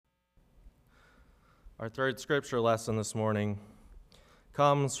Our third scripture lesson this morning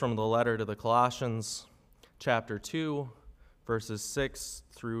comes from the letter to the Colossians, chapter 2, verses 6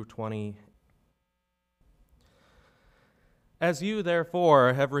 through 20. As you,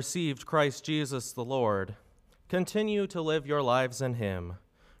 therefore, have received Christ Jesus the Lord, continue to live your lives in him,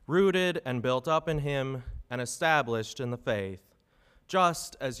 rooted and built up in him and established in the faith,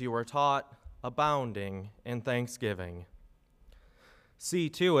 just as you were taught, abounding in thanksgiving. See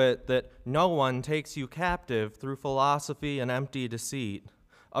to it that no one takes you captive through philosophy and empty deceit,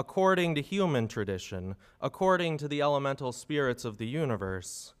 according to human tradition, according to the elemental spirits of the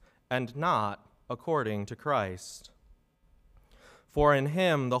universe, and not according to Christ. For in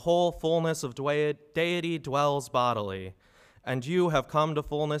him the whole fullness of deity dwells bodily, and you have come to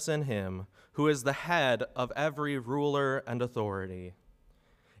fullness in him, who is the head of every ruler and authority.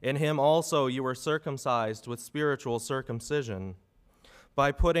 In him also you were circumcised with spiritual circumcision, by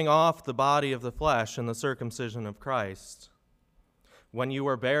putting off the body of the flesh in the circumcision of Christ. When you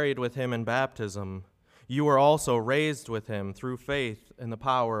were buried with him in baptism, you were also raised with him through faith in the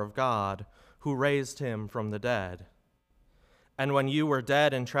power of God, who raised him from the dead. And when you were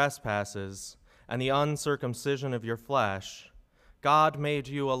dead in trespasses and the uncircumcision of your flesh, God made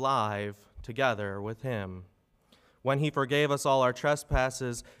you alive together with him, when he forgave us all our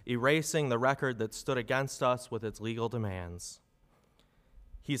trespasses, erasing the record that stood against us with its legal demands.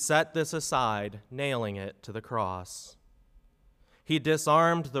 He set this aside, nailing it to the cross. He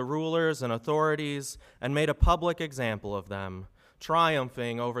disarmed the rulers and authorities and made a public example of them,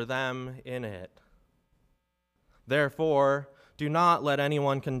 triumphing over them in it. Therefore, do not let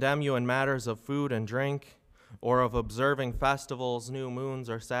anyone condemn you in matters of food and drink, or of observing festivals, new moons,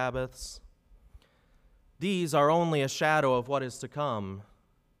 or Sabbaths. These are only a shadow of what is to come,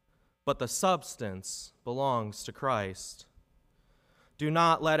 but the substance belongs to Christ. Do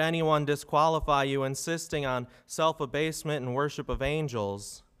not let anyone disqualify you, insisting on self-abasement and worship of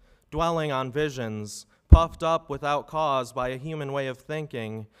angels, dwelling on visions, puffed up without cause by a human way of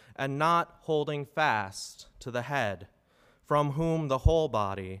thinking, and not holding fast to the head, from whom the whole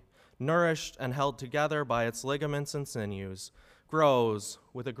body, nourished and held together by its ligaments and sinews, grows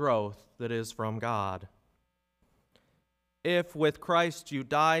with a growth that is from God. If with Christ you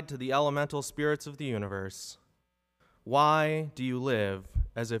died to the elemental spirits of the universe, why do you live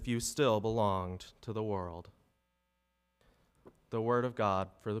as if you still belonged to the world? The word of God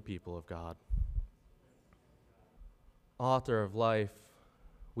for the people of God. Author of life,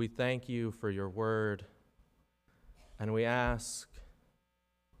 we thank you for your word, and we ask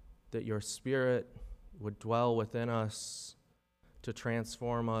that your Spirit would dwell within us to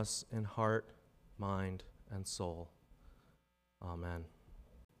transform us in heart, mind, and soul. Amen.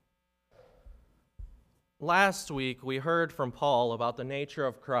 Last week, we heard from Paul about the nature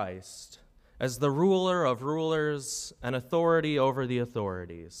of Christ as the ruler of rulers and authority over the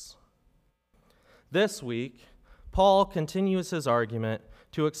authorities. This week, Paul continues his argument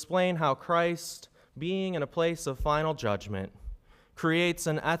to explain how Christ, being in a place of final judgment, creates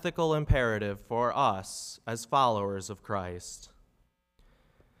an ethical imperative for us as followers of Christ.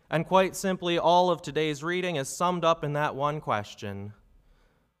 And quite simply, all of today's reading is summed up in that one question: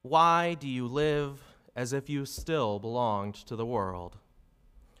 why do you live as if you still belonged to the world?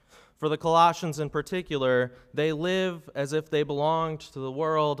 For the Colossians in particular, they live as if they belonged to the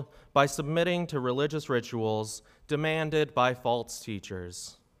world by submitting to religious rituals demanded by false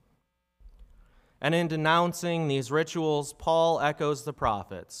teachers. And in denouncing these rituals, Paul echoes the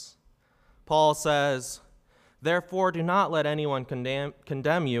prophets. Paul says, "Therefore do not let anyone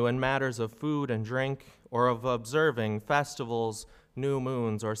condemn you in matters of food and drink, or of observing festivals, new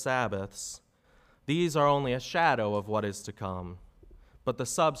moons, or Sabbaths. These are only a shadow of what is to come, but the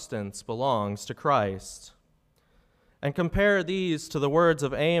substance belongs to Christ." And compare these to the words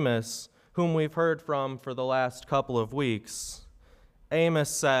of Amos, whom we've heard from for the last couple of weeks. Amos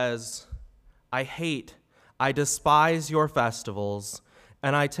says, I despise your festivals,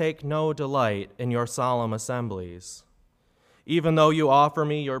 and I take no delight in your solemn assemblies. Even though you offer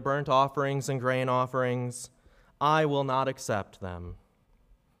me your burnt offerings and grain offerings, I will not accept them.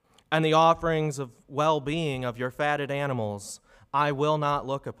 And the offerings of well-being of your fatted animals I will not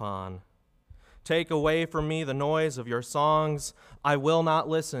look upon. Take away from me the noise of your songs. I will not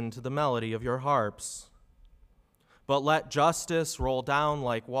listen to the melody of your harps. But let justice roll down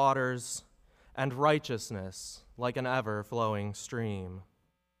like waters, and righteousness like an ever-flowing stream.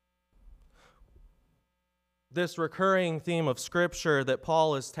 This recurring theme of Scripture that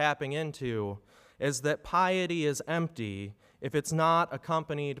Paul is tapping into is that piety is empty if it's not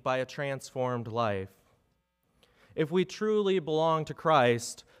accompanied by a transformed life. If we truly belong to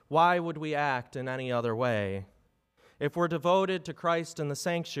Christ, Why would we act in any other way? If we're devoted to Christ in the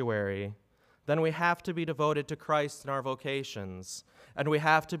sanctuary, then we have to be devoted to Christ in our vocations, and we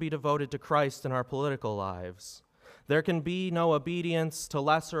have to be devoted to Christ in our political lives. There can be no obedience to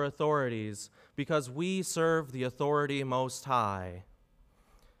lesser authorities because we serve the authority most high.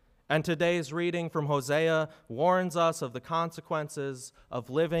 And today's reading from Hosea warns us of the consequences of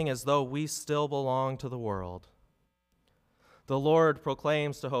living as though we still belong to the world. The Lord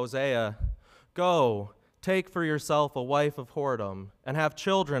proclaims to Hosea, "Go, take for yourself a wife of whoredom, and have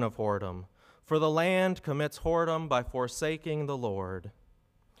children of whoredom, for the land commits whoredom by forsaking the Lord."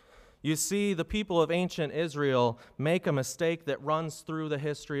 You see, the people of ancient Israel make a mistake that runs through the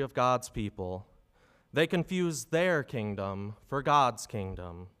history of God's people. They confuse their kingdom for God's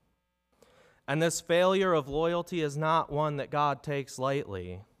kingdom. And this failure of loyalty is not one that God takes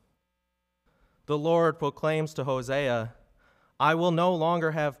lightly. The Lord proclaims to Hosea, "I will no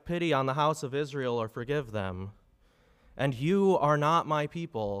longer have pity on the house of Israel or forgive them. And you are not my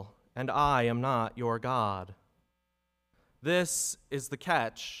people, and I am not your God." This is the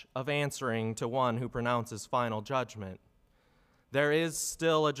catch of answering to one who pronounces final judgment. There is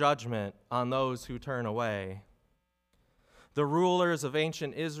still a judgment on those who turn away. The rulers of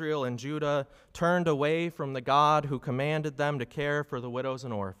ancient Israel and Judah turned away from the God who commanded them to care for the widows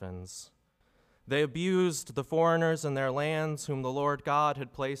and orphans. They abused the foreigners in their lands whom the Lord God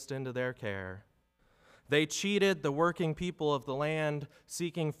had placed into their care. They cheated the working people of the land,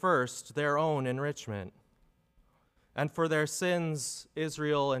 seeking first their own enrichment. And for their sins,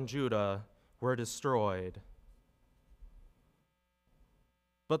 Israel and Judah were destroyed.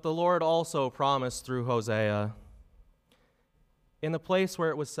 But the Lord also promised through Hosea, "In the place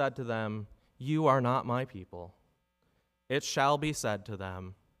where it was said to them, 'You are not my people,' it shall be said to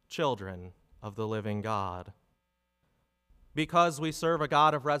them, 'Children of the living God.'" Because we serve a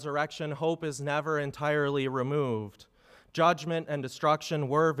God of resurrection, hope is never entirely removed. Judgment and destruction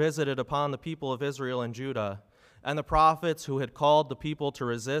were visited upon the people of Israel and Judah, and the prophets who had called the people to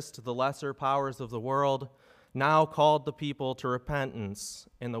resist the lesser powers of the world now called the people to repentance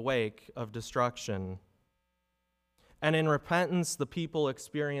in the wake of destruction. And in repentance, the people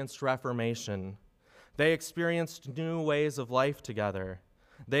experienced reformation. They experienced new ways of life together.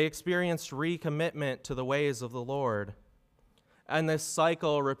 They experienced recommitment to the ways of the Lord. And this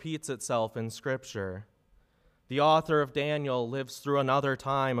cycle repeats itself in Scripture. The author of Daniel lives through another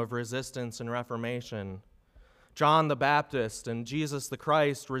time of resistance and reformation. John the Baptist and Jesus the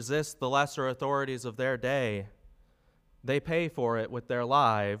Christ resist the lesser authorities of their day. They pay for it with their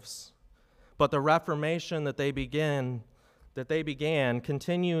lives. But the Reformation that they began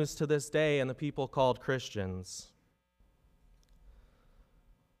continues to this day in the people called Christians.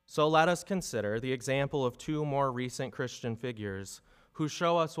 So let us consider the example of two more recent Christian figures who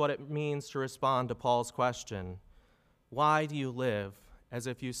show us what it means to respond to Paul's question, "Why do you live as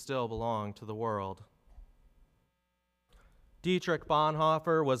if you still belong to the world?" Dietrich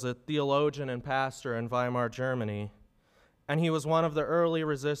Bonhoeffer was a theologian and pastor in Weimar, Germany, and he was one of the early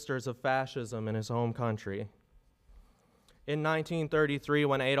resistors of fascism in his home country. In 1933,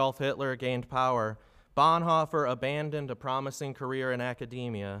 when Adolf Hitler gained power, Bonhoeffer abandoned a promising career in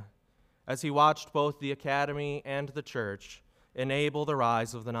academia as he watched both the academy and the church enable the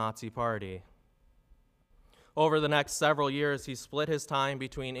rise of the Nazi Party. Over the next several years, he split his time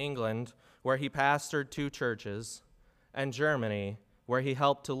between England, where he pastored 2 churches, and Germany, where he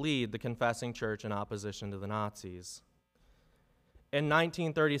helped to lead the confessing church in opposition to the Nazis. In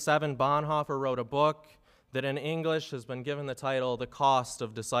 1937, Bonhoeffer wrote a book that in English has been given the title, "The Cost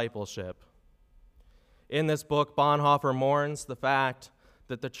of Discipleship." In this book, Bonhoeffer mourns the fact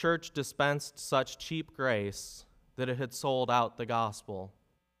that the church dispensed such cheap grace that it had sold out the gospel.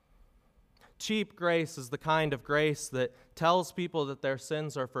 Cheap grace is the kind of grace that tells people that their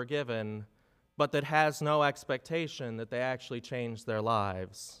sins are forgiven, but that has no expectation that they actually change their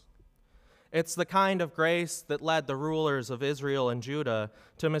lives. It's the kind of grace that led the rulers of Israel and Judah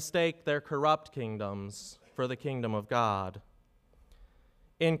to mistake their corrupt kingdoms for the kingdom of God.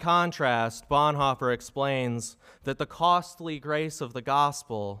 In contrast, Bonhoeffer explains that the costly grace of the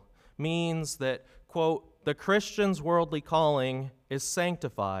gospel means that, quote, "the Christian's worldly calling is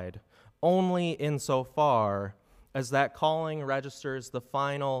sanctified only insofar as that calling registers the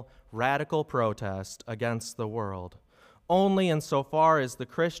final radical protest against the world. Only insofar as the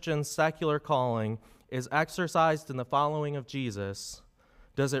Christian secular calling is exercised in the following of Jesus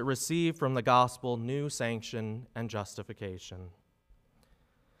does it receive from the gospel new sanction and justification."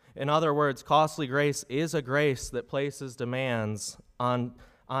 In other words, costly grace is a grace that places demands on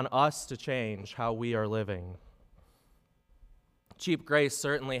us to change how we are living. Cheap grace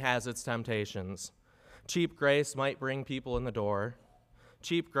certainly has its temptations. Cheap grace might bring people in the door.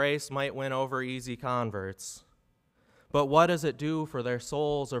 Cheap grace might win over easy converts. But what does it do for their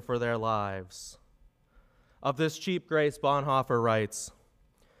souls or for their lives? Of this cheap grace, Bonhoeffer writes,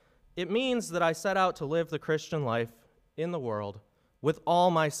 "It means that I set out to live the Christian life in the world with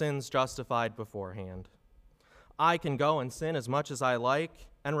all my sins justified beforehand. I can go and sin as much as I like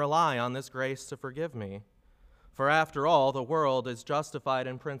and rely on this grace to forgive me. For after all, the world is justified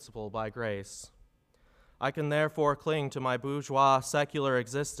in principle by grace. I can therefore cling to my bourgeois secular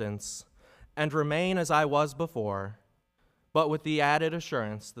existence and remain as I was before, but with the added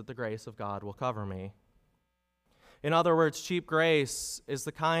assurance that the grace of God will cover me." In other words, cheap grace is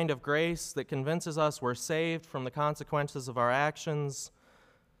the kind of grace that convinces us we're saved from the consequences of our actions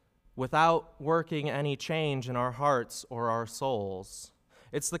without working any change in our hearts or our souls.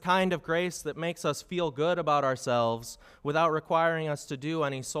 It's the kind of grace that makes us feel good about ourselves without requiring us to do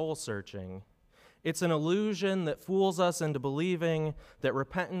any soul searching. It's an illusion that fools us into believing that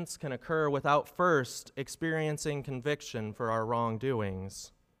repentance can occur without first experiencing conviction for our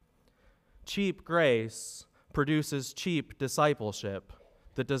wrongdoings. Cheap grace produces cheap discipleship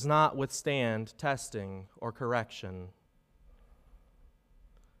that does not withstand testing or correction.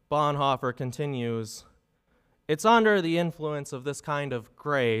 Bonhoeffer continues, "It's under the influence of this kind of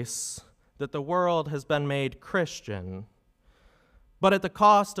grace that the world has been made Christian, but at the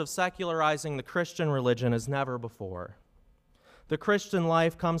cost of secularizing the Christian religion as never before. The Christian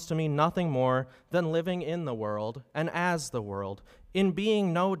life comes to mean nothing more than living in the world and as the world, in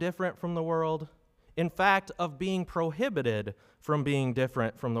being no different from the world, in fact, of being prohibited from being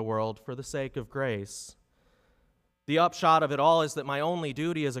different from the world for the sake of grace. The upshot of it all is that my only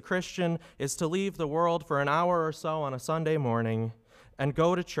duty as a Christian is to leave the world for an hour or so on a Sunday morning and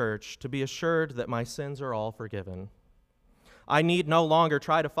go to church to be assured that my sins are all forgiven. I need no longer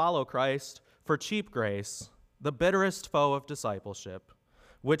try to follow Christ, for cheap grace, the bitterest foe of discipleship,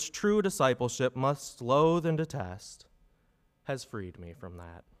 which true discipleship must loathe and detest, has freed me from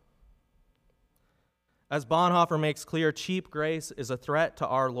that." As Bonhoeffer makes clear, cheap grace is a threat to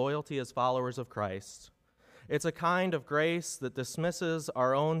our loyalty as followers of Christ. It's a kind of grace that dismisses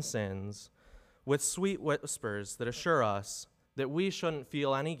our own sins with sweet whispers that assure us that we shouldn't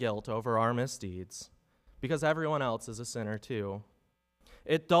feel any guilt over our misdeeds, because everyone else is a sinner too.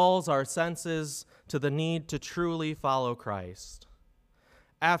 It dulls our senses to the need to truly follow Christ.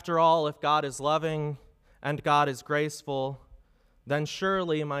 After all, if God is loving and God is graceful, then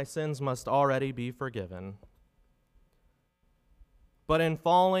surely my sins must already be forgiven. But in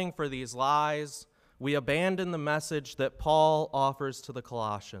falling for these lies, we abandon the message that Paul offers to the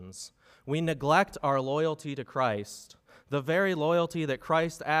Colossians. We neglect our loyalty to Christ, the very loyalty that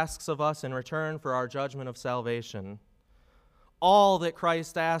Christ asks of us in return for our judgment of salvation. All that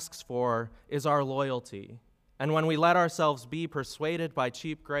Christ asks for is our loyalty. And when we let ourselves be persuaded by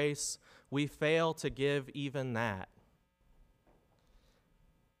cheap grace, we fail to give even that.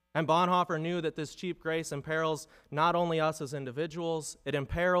 And Bonhoeffer knew that this cheap grace imperils not only us as individuals, it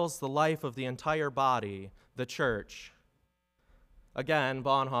imperils the life of the entire body, the church. Again,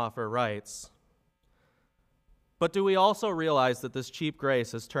 Bonhoeffer writes, "But do we also realize that this cheap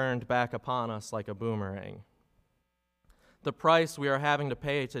grace has turned back upon us like a boomerang? The price we are having to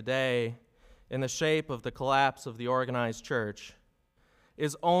pay today in the shape of the collapse of the organized church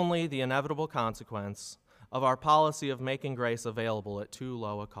is only the inevitable consequence of our policy of making grace available at too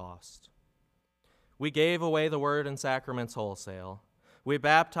low a cost. We gave away the word and sacraments wholesale. We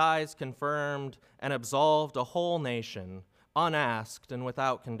baptized, confirmed, and absolved a whole nation, unasked and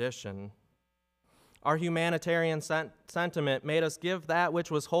without condition. Our humanitarian sentiment made us give that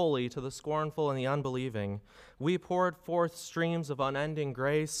which was holy to the scornful and the unbelieving. We poured forth streams of unending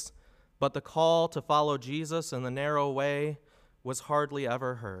grace, but the call to follow Jesus in the narrow way was hardly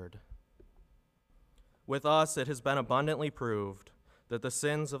ever heard. With us, it has been abundantly proved that the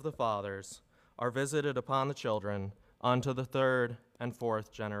sins of the fathers are visited upon the children unto the third and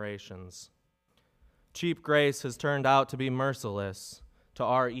fourth generations. Cheap grace has turned out to be merciless to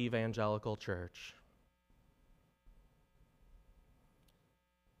our evangelical church."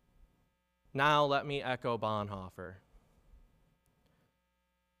 Now let me echo Bonhoeffer.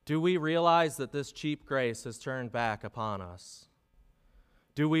 Do we realize that this cheap grace has turned back upon us?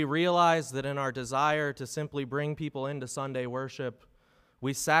 Do we realize that in our desire to simply bring people into Sunday worship,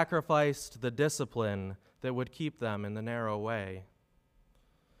 we sacrificed the discipline that would keep them in the narrow way?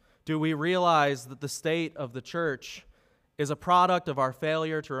 Do we realize that the state of the church is a product of our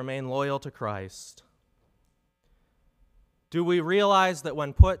failure to remain loyal to Christ? Do we realize that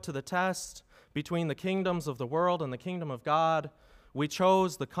when put to the test between the kingdoms of the world and the kingdom of God, We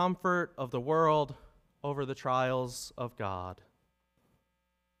chose the comfort of the world over the trials of God.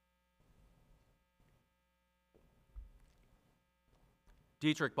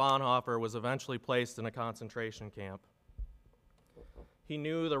 Dietrich Bonhoeffer was eventually placed in a concentration camp. He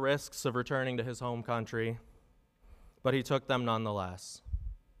knew the risks of returning to his home country, but he took them nonetheless.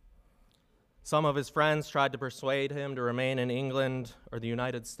 Some of his friends tried to persuade him to remain in England or the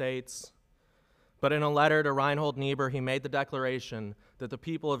United States, but in a letter to Reinhold Niebuhr, he made the declaration that the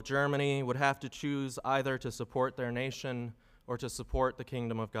people of Germany would have to choose either to support their nation or to support the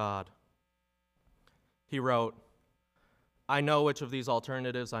kingdom of God. He wrote, "I know which of these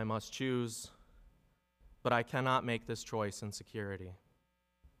alternatives I must choose, but I cannot make this choice in security."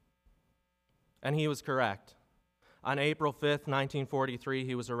 And he was correct. On April 5th, 1943,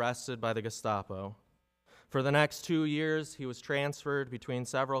 he was arrested by the Gestapo. For the next 2 years, he was transferred between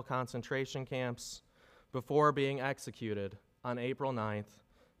several concentration camps before being executed on April 9th,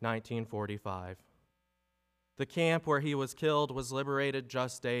 1945. The camp where he was killed was liberated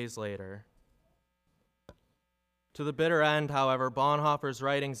just days later. To the bitter end, however, Bonhoeffer's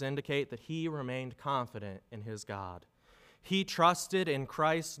writings indicate that he remained confident in his God. He trusted in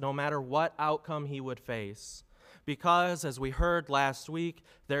Christ no matter what outcome he would face, because, as we heard last week,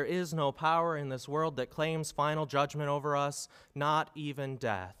 there is no power in this world that claims final judgment over us, not even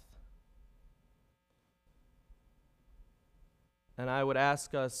death. And I would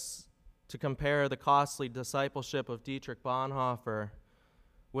ask us to compare the costly discipleship of Dietrich Bonhoeffer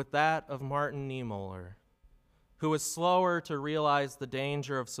with that of Martin Niemöller, who was slower to realize the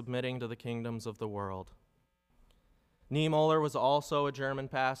danger of submitting to the kingdoms of the world. Niemöller was also a German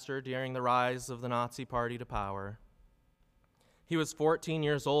pastor during the rise of the Nazi Party to power. He was 14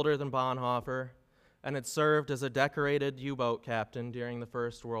 years older than Bonhoeffer and had served as a decorated U-boat captain during the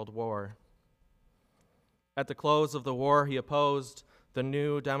First World War. At the close of the war, he opposed the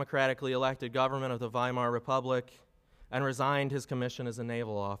new democratically elected government of the Weimar Republic and resigned his commission as a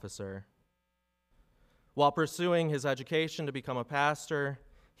naval officer. While pursuing his education to become a pastor,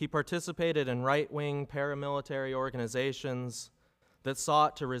 he participated in right-wing paramilitary organizations that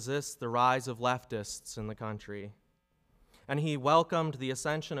sought to resist the rise of leftists in the country. And he welcomed the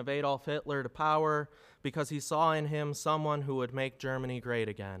ascension of Adolf Hitler to power because he saw in him someone who would make Germany great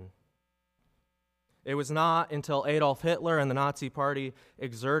again. It was not until Adolf Hitler and the Nazi Party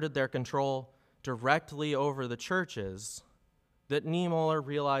exerted their control directly over the churches that Niemöller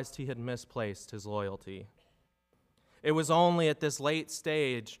realized he had misplaced his loyalty. It was only at this late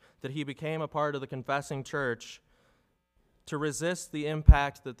stage that he became a part of the confessing church to resist the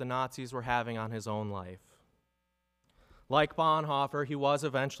impact that the Nazis were having on his own life. Like Bonhoeffer, he was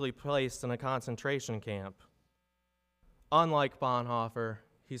eventually placed in a concentration camp. Unlike Bonhoeffer,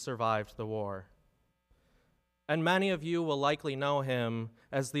 he survived the war. And many of you will likely know him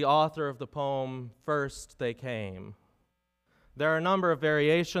as the author of the poem, "First They Came." There are a number of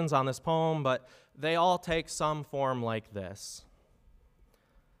variations on this poem, but they all take some form like this.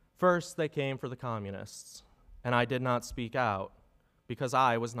 First, they came for the communists, and I did not speak out because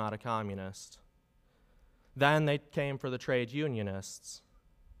I was not a communist. Then they came for the trade unionists,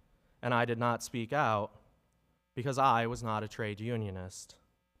 and I did not speak out because I was not a trade unionist.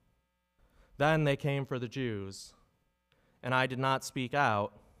 Then they came for the Jews, and I did not speak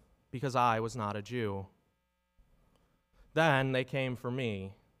out because I was not a Jew. Then they came for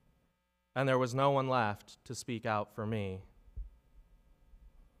me, and there was no one left to speak out for me.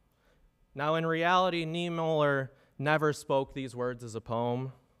 Now, in reality, Niemöller never spoke these words as a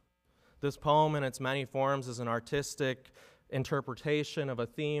poem. This poem, in its many forms, is an artistic interpretation of a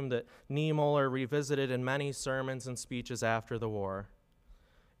theme that Niemöller revisited in many sermons and speeches after the war.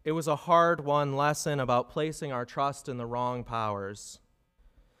 It was a hard-won lesson about placing our trust in the wrong powers.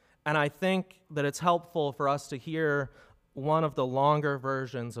 And I think that it's helpful for us to hear one of the longer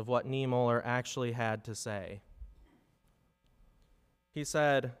versions of what Niemöller actually had to say. He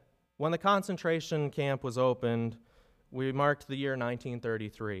said, "When the concentration camp was opened, we marked the year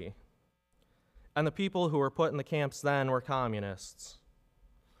 1933. And the people who were put in the camps then were communists.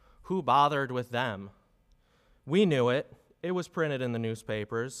 Who bothered with them? We knew it. It was printed in the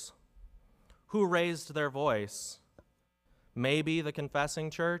newspapers. Who raised their voice? Maybe the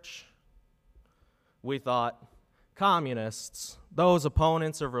confessing church? We thought, communists, those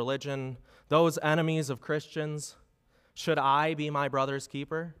opponents of religion, those enemies of Christians, should I be my brother's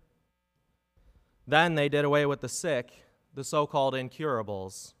keeper? Then they did away with the sick, the so-called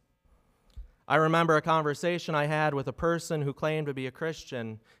incurables. I remember a conversation I had with a person who claimed to be a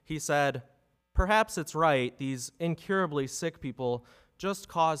Christian. He said, perhaps it's right, these incurably sick people just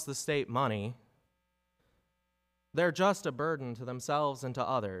cause the state money. They're just a burden to themselves and to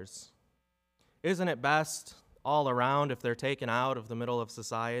others. Isn't it best all around if they're taken out of the middle of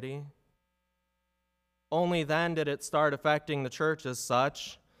society? Only then did it start affecting the church as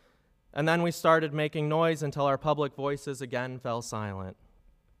such, and then we started making noise until our public voices again fell silent.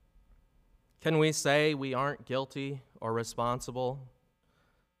 Can we say we aren't guilty or responsible?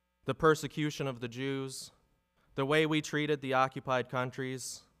 The persecution of the Jews, the way we treated the occupied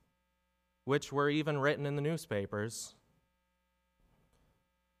countries, which were even written in the newspapers.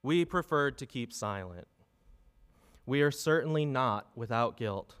 We preferred to keep silent. We are certainly not without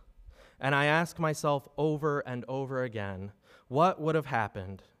guilt. And I ask myself over and over again, what would have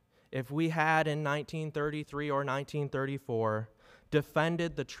happened if we had in 1933 or 1934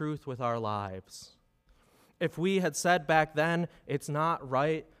 defended the truth with our lives? If we had said back then, it's not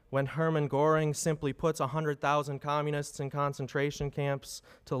right when Hermann Göring simply puts 100,000 communists in concentration camps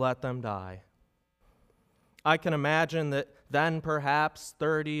to let them die. I can imagine that then perhaps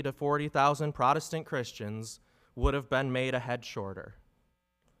 30 to 40,000 Protestant Christians would have been made a head shorter.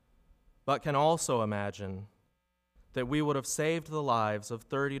 But can also imagine that we would have saved the lives of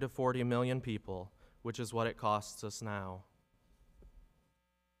 30 to 40 million people, which is what it costs us now.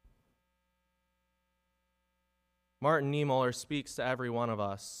 Martin Niemöller speaks to every one of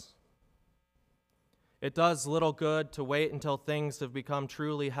us. It does little good to wait until things have become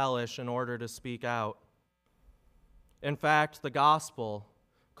truly hellish in order to speak out. In fact, the gospel,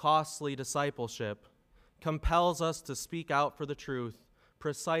 costly discipleship, compels us to speak out for the truth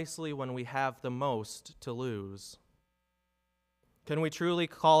precisely when we have the most to lose. Can we truly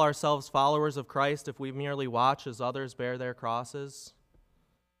call ourselves followers of Christ if we merely watch as others bear their crosses?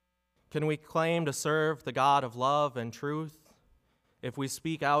 Can we claim to serve the God of love and truth if we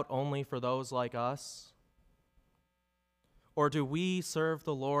speak out only for those like us? Or do we serve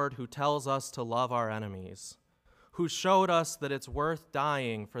the Lord who tells us to love our enemies, who showed us that it's worth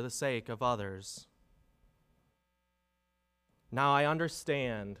dying for the sake of others? Now, I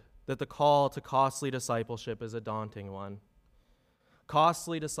understand that the call to costly discipleship is a daunting one.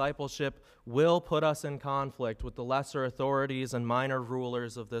 Costly discipleship will put us in conflict with the lesser authorities and minor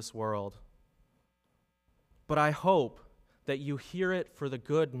rulers of this world. But I hope that you hear it for the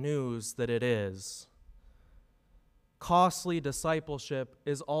good news that it is. Costly discipleship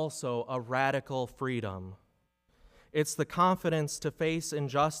is also a radical freedom. It's the confidence to face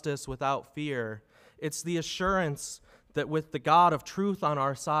injustice without fear. It's the assurance that with the God of truth on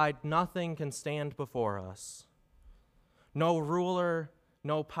our side, nothing can stand before us. No ruler,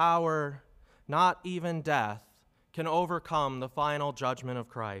 no power, not even death, can overcome the final judgment of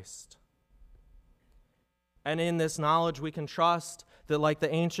Christ. And in this knowledge, we can trust that, like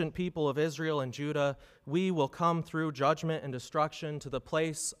the ancient people of Israel and Judah, we will come through judgment and destruction to the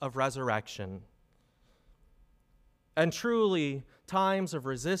place of resurrection. And truly, times of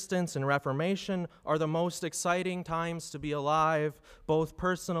resistance and reformation are the most exciting times to be alive, both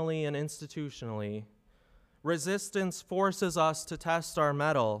personally and institutionally. Resistance forces us to test our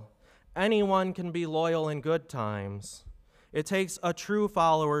mettle. Anyone can be loyal in good times. It takes a true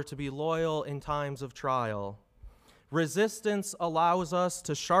follower to be loyal in times of trial. Resistance allows us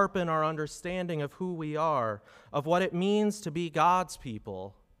to sharpen our understanding of who we are, of what it means to be God's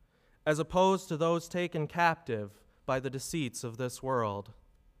people, as opposed to those taken captive by the deceits of this world.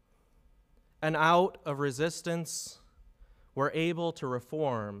 And out of resistance, we're able to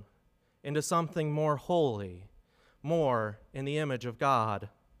reform into something more holy, more in the image of God.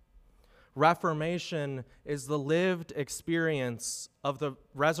 Reformation is the lived experience of the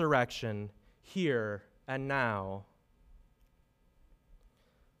resurrection here and now.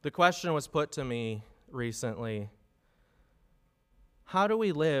 The question was put to me recently, how do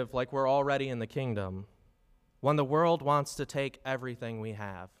we live like we're already in the kingdom when the world wants to take everything we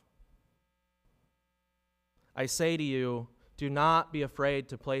have? I say to you, do not be afraid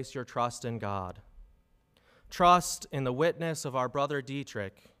to place your trust in God. Trust in the witness of our brother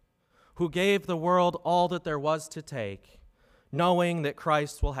Dietrich, who gave the world all that there was to take, knowing that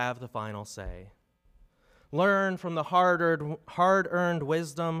Christ will have the final say. Learn from the hard-earned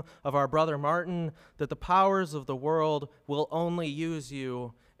wisdom of our brother Martin that the powers of the world will only use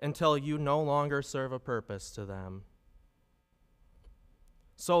you until you no longer serve a purpose to them.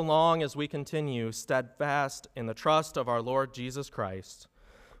 So long as we continue steadfast in the trust of our Lord Jesus Christ,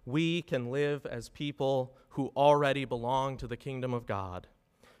 we can live as people who already belong to the kingdom of God,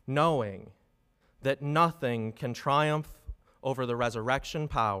 knowing that nothing can triumph over the resurrection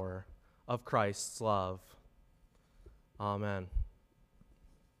power of Christ's love. Amen.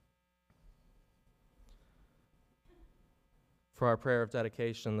 For our prayer of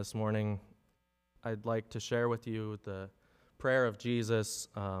dedication this morning, I'd like to share with you the prayer of Jesus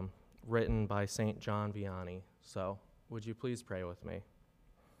written by St. John Vianney. So, would you please pray with me?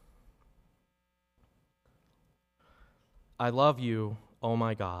 I love you, O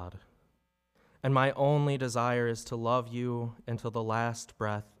my God, and my only desire is to love you until the last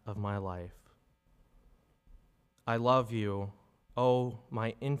breath of my life. I love you, O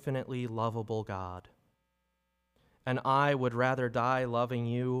my infinitely lovable God, and I would rather die loving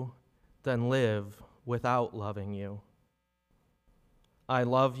you than live without loving you. I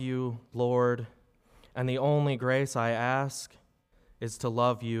love you, Lord, and the only grace I ask is to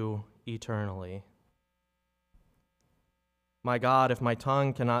love you eternally. My God, if my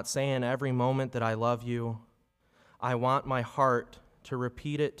tongue cannot say in every moment that I love you, I want my heart to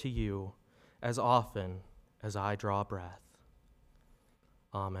repeat it to you as often as I draw breath.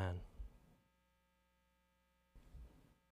 Amen.